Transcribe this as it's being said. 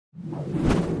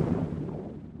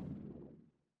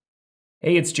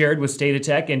Hey, it's Jared with State of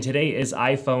Tech, and today is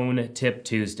iPhone Tip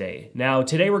Tuesday. Now,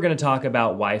 today we're going to talk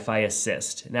about Wi-Fi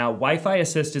Assist. Now, Wi-Fi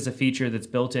Assist is a feature that's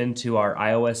built into our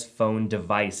iOS phone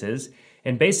devices,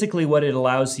 and basically what it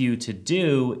allows you to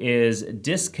do is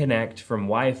disconnect from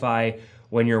Wi-Fi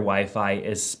when your Wi-Fi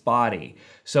is spotty.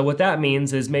 So what that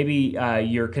means is maybe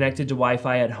you're connected to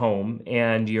Wi-Fi at home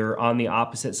and you're on the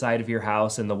opposite side of your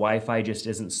house and the Wi-Fi just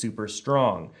isn't super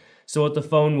strong. So what the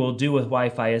phone will do with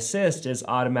Wi-Fi Assist is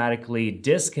automatically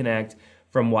disconnect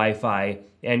from Wi-Fi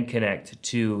and connect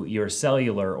to your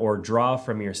cellular or draw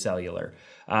from your cellular.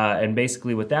 And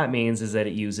basically what that means is that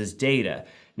it uses data.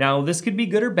 Now, this could be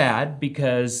good or bad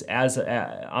because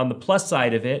on the plus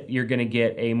side of it, you're going to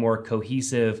get a more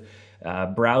cohesive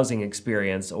browsing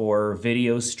experience or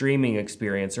video streaming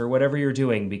experience or whatever you're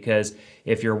doing, because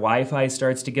if your Wi-Fi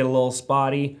starts to get a little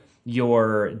spotty,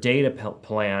 your data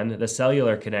plan, the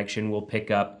cellular connection, will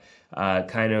pick up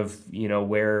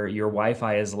where your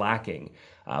Wi-Fi is lacking.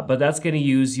 But that's going to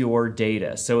use your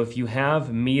data. So if you have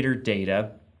metered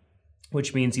data,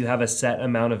 which means you have a set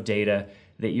amount of data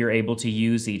that you're able to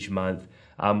use each month,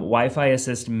 Wi-Fi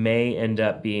Assist may end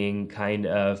up being kind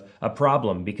of a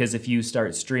problem, because if you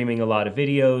start streaming a lot of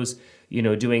videos,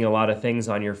 doing a lot of things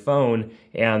on your phone,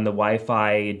 and the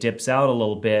Wi-Fi dips out a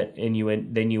little bit,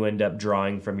 and then you end up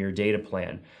drawing from your data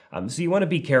plan. So you want to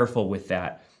be careful with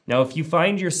that. Now, if you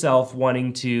find yourself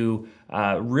wanting to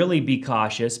really be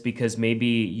cautious because maybe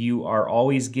you are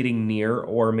always getting near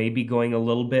or maybe going a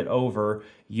little bit over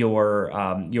your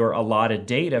allotted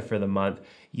data for the month,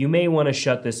 you may want to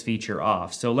shut this feature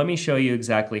off. So let me show you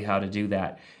exactly how to do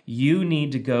that. You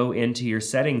need to go into your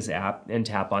settings app and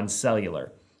tap on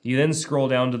cellular. You then scroll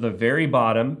down to the very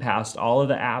bottom past all of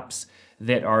the apps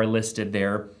that are listed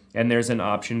there, and there's an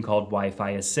option called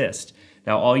Wi-Fi Assist.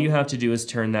 Now, all you have to do is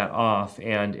turn that off,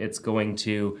 and it's going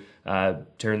to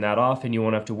turn that off, and you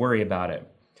won't have to worry about it.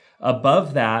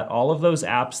 Above that, all of those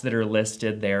apps that are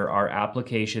listed there are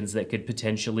applications that could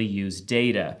potentially use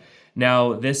data.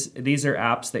 Now, these are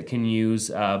apps that can use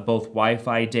both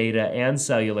Wi-Fi data and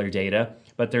cellular data,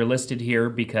 but they're listed here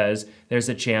because there's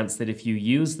a chance that if you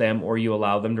use them or you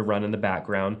allow them to run in the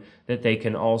background, that they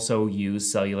can also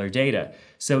use cellular data.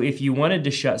 So if you wanted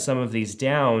to shut some of these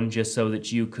down just so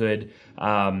that you could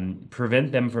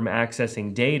prevent them from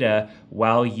accessing data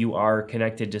while you are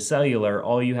connected to cellular,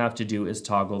 all you have to do is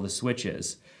toggle the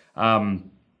switches.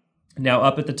 Now,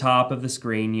 up at the top of the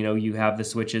screen, you have the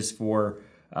switches for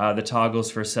the toggles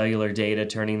for cellular data,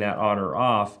 turning that on or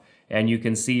off, and you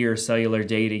can see your cellular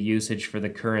data usage for the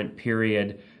current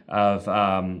period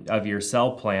of your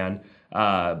cell plan.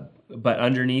 But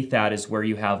underneath that is where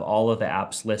you have all of the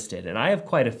apps listed, and I have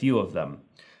quite a few of them.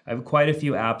 I have quite a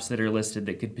few apps that are listed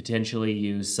that could potentially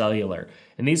use cellular.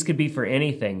 And these could be for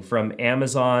anything from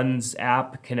Amazon's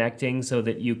app connecting so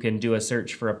that you can do a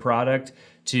search for a product,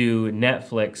 to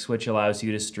Netflix, which allows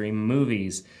you to stream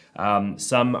movies.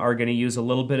 Some are going to use a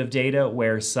little bit of data,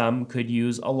 where some could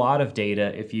use a lot of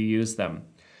data if you use them.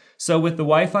 So with the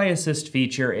Wi-Fi Assist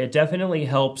feature, it definitely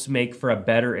helps make for a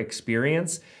better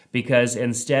experience, because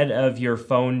instead of your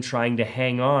phone trying to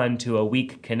hang on to a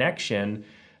weak connection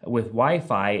with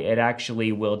Wi-Fi, it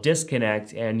actually will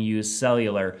disconnect and use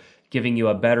cellular, giving you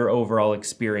a better overall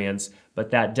experience,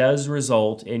 but that does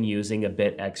result in using a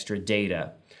bit extra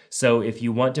data. So if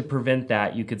you want to prevent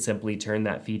that, you could simply turn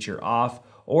that feature off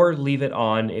or leave it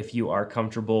on if you are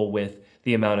comfortable with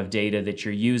the amount of data that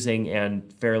you're using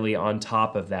and fairly on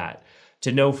top of that.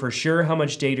 To know for sure how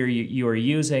much data you are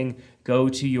using, go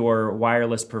to your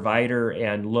wireless provider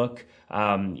and look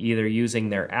either using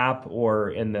their app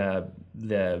or in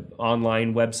the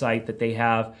online website that they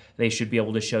have. They should be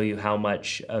able to show you how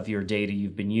much of your data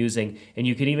you've been using. And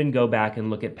you can even go back and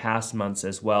look at past months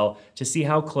as well to see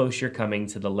how close you're coming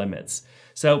to the limits.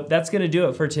 So that's going to do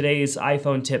it for today's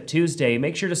iPhone Tip Tuesday.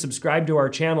 Make sure to subscribe to our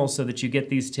channel so that you get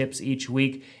these tips each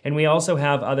week. And we also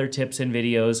have other tips and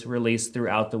videos released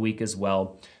throughout the week as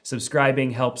well.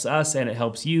 Subscribing helps us, and it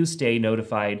helps you stay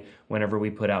notified whenever we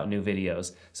put out new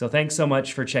videos. So thanks so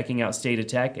much for checking out State of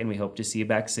Tech, and we hope to see you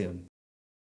back soon.